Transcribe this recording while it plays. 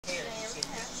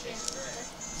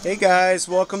Hey guys,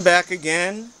 welcome back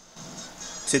again.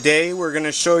 Today we're going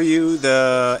to show you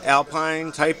the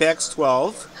Alpine Type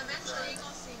X12,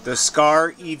 the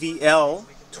Skar EVL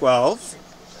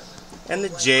 12, and the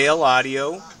JL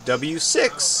Audio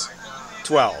W6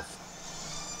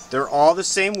 12. They're all the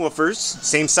same woofers,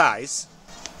 same size,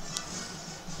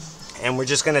 and we're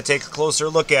just going to take a closer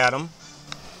look at them.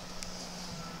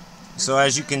 So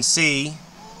as you can see,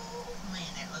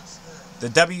 the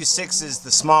W6 is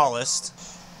the smallest.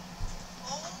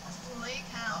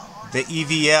 The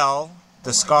EVL,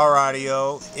 the Skar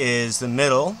Audio, is the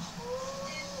middle,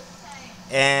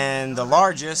 and the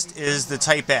largest is the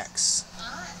Type X.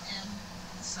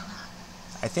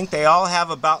 I think they all have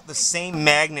about the same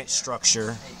magnet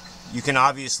structure. You can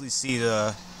obviously see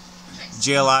the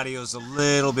JL Audio is a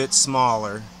little bit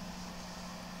smaller,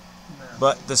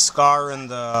 but the Skar and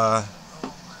the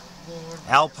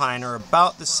Alpine are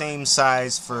about the same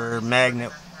size for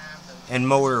magnet and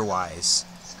motor wise.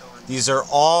 These are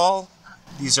all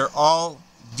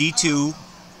D2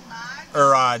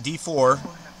 or D4,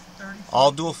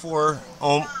 all dual 4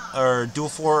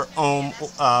 ohm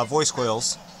voice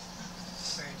coils.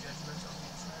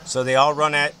 So they all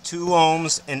run at 2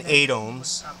 ohms and 8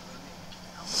 ohms.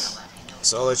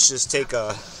 So let's just take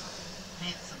a.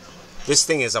 This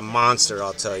thing is a monster,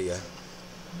 I'll tell you.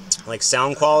 Like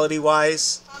sound quality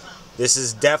wise, this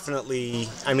is definitely.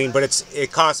 I mean, but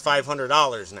it costs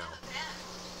 $500 now.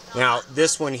 Now,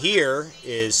 this one here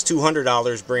is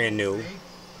 $200 brand new,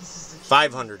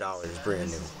 $500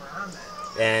 brand new.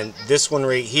 And this one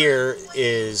right here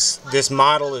is, this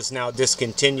model is now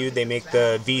discontinued. They make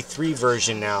the V3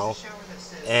 version now,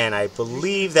 and I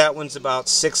believe that one's about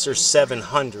 $600 or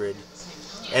 $700.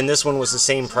 And this one was the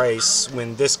same price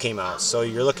when this came out. So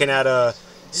you're looking at a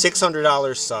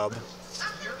 $600 sub,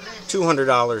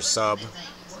 $200 sub,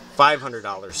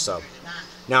 $500 sub.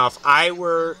 Now, if I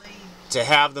were to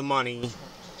have the money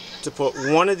to put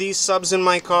one of these subs in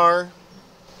my car,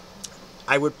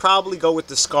 I would probably go with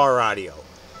the Skar Audio.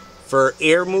 For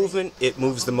air movement, it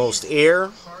moves the most air.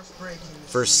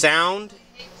 For sound,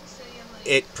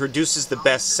 it produces the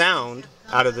best sound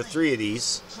out of the three of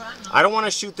these. I don't want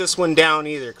to shoot this one down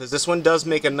either, because this one does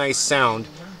make a nice sound,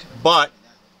 but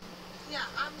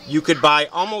you could buy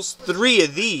almost 3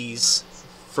 of these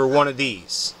for one of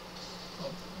these.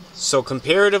 So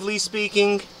comparatively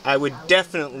speaking, I would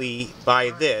definitely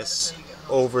buy this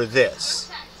over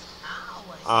this.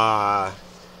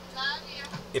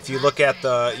 If you look at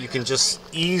you can just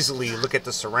easily look at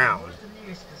the surround.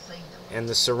 And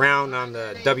the surround on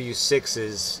the W6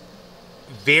 is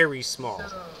very small.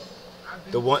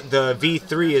 The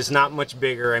V3 is not much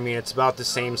bigger. I mean, it's about the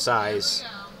same size.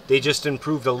 They just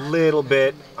improved a little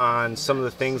bit on some of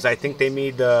the things. I think they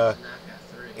made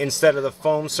instead of the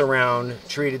foam surround,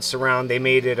 treated surround, they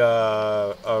made it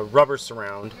a rubber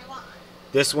surround.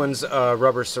 This one's a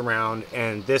rubber surround,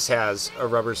 and this has a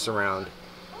rubber surround.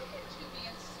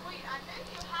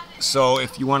 So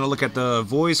if you want to look at the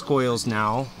voice coils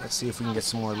now, let's see if we can get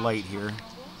some more light here.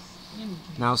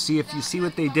 Now see if you see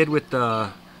what they did with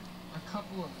the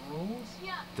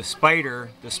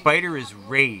spider. The spider is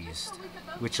raised,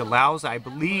 which allows, I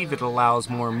believe it allows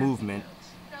more movement.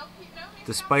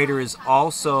 The spider is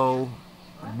also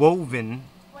woven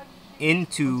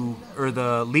into, or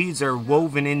the leads are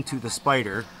woven into the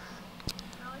spider.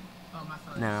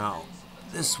 Now,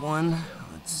 this one,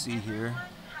 let's see here.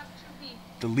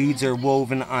 The leads are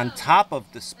woven on top of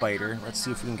the spider. Let's see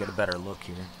if we can get a better look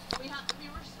here.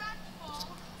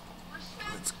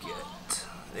 Let's get,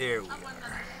 there we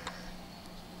are.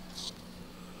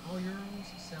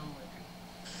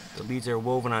 The leads are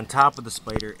woven on top of the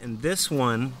spider, and this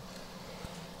one,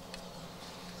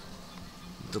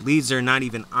 the leads are not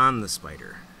even on the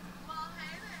spider.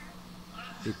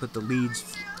 They put the leads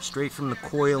straight from the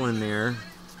coil in there,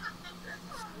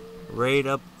 right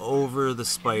up over the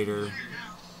spider,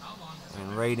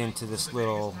 and right into this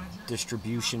little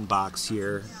distribution box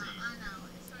here.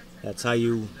 That's how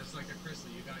you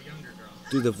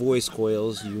do the voice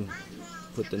coils. You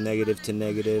put the negative to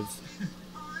negative,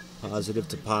 positive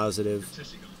to positive.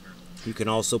 You can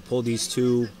also pull these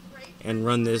two and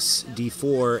run this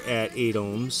D4 at 8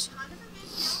 ohms.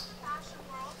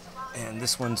 And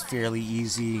this one's fairly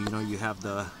easy. You know, you have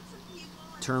the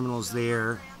terminals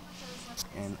there,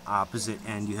 and opposite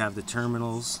end you have the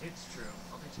terminals.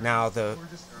 Now the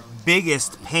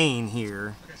biggest pain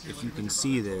here, if you can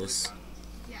see this,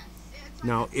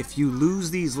 now if you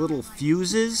lose these little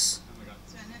fuses,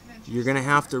 you're going to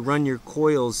have to run your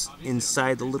coils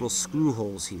inside the little screw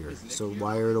holes here. So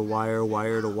wire to wire,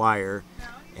 wire to wire,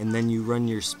 and then you run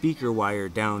your speaker wire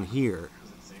down here.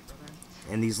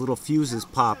 And these little fuses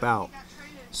pop out.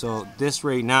 So this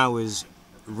right now is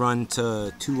run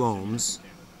to 2 ohms.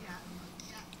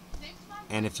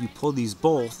 And if you pull these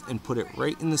both and put it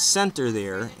right in the center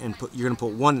there, and you're going to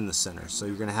put 1 in the center, so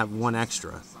you're going to have 1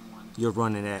 extra. You're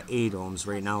running at 8 ohms.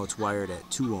 Right now it's wired at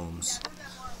 2 ohms.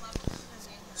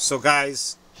 So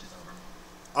guys,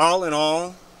 all in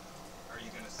all,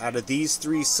 out of these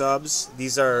 3 subs,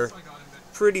 these are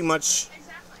pretty much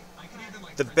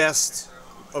the best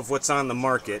of what's on the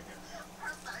market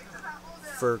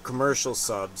for commercial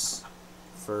subs,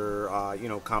 for you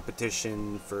know,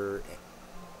 competition, for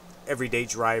everyday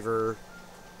driver,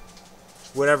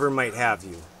 whatever might have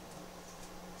you.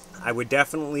 I would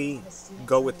definitely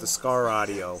go with the Skar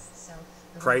Audio.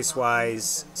 Price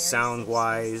wise, sound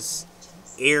wise,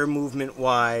 air movement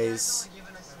wise,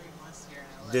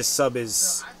 this sub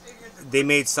is, they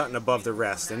made something above the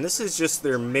rest, and this is just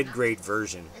their mid-grade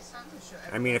version.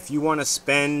 I mean, if you want to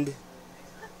spend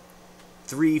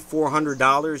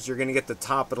 $300-400, you're gonna get the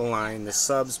top of the line. The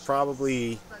sub's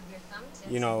probably,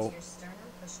 you know,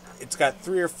 it's got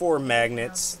 3 or 4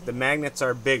 magnets. The magnets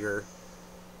are bigger.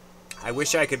 I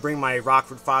wish I could bring my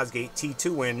Rockford Fosgate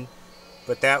T2 in,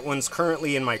 but that one's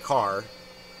currently in my car.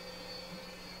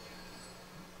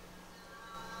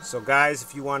 So guys,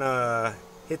 if you want to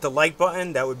hit the like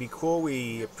button, that would be cool.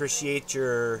 We appreciate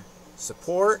your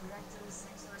support.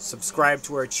 Subscribe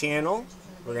to our channel.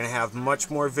 We're going to have much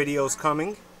more videos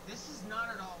coming.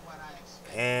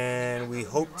 And we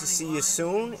hope to see you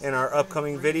soon in our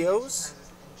upcoming videos.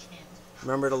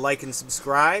 Remember to like and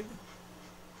subscribe.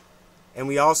 And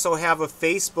we also have a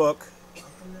Facebook.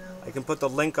 I can put the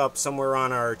link up somewhere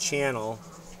on our channel.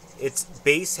 It's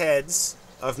Bassheads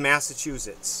of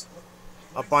Massachusetts,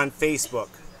 up on Facebook.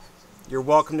 You're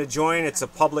welcome to join. It's a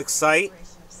public site.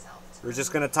 We're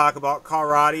just going to talk about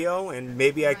car audio, and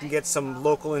maybe I can get some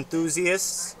local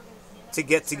enthusiasts to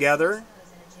get together,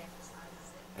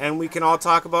 and we can all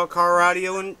talk about car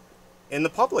audio in the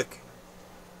public.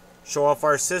 Show off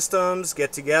our systems,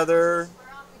 get together,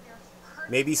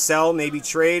 maybe sell, maybe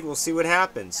trade. We'll see what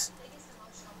happens.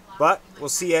 But we'll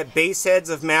see you at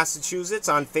Bassheads of Massachusetts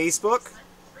on Facebook.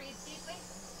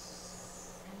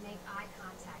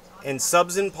 And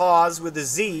Subs and Paws with a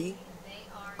Z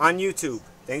on YouTube.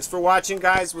 Thanks for watching,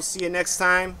 guys. We'll see you next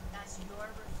time.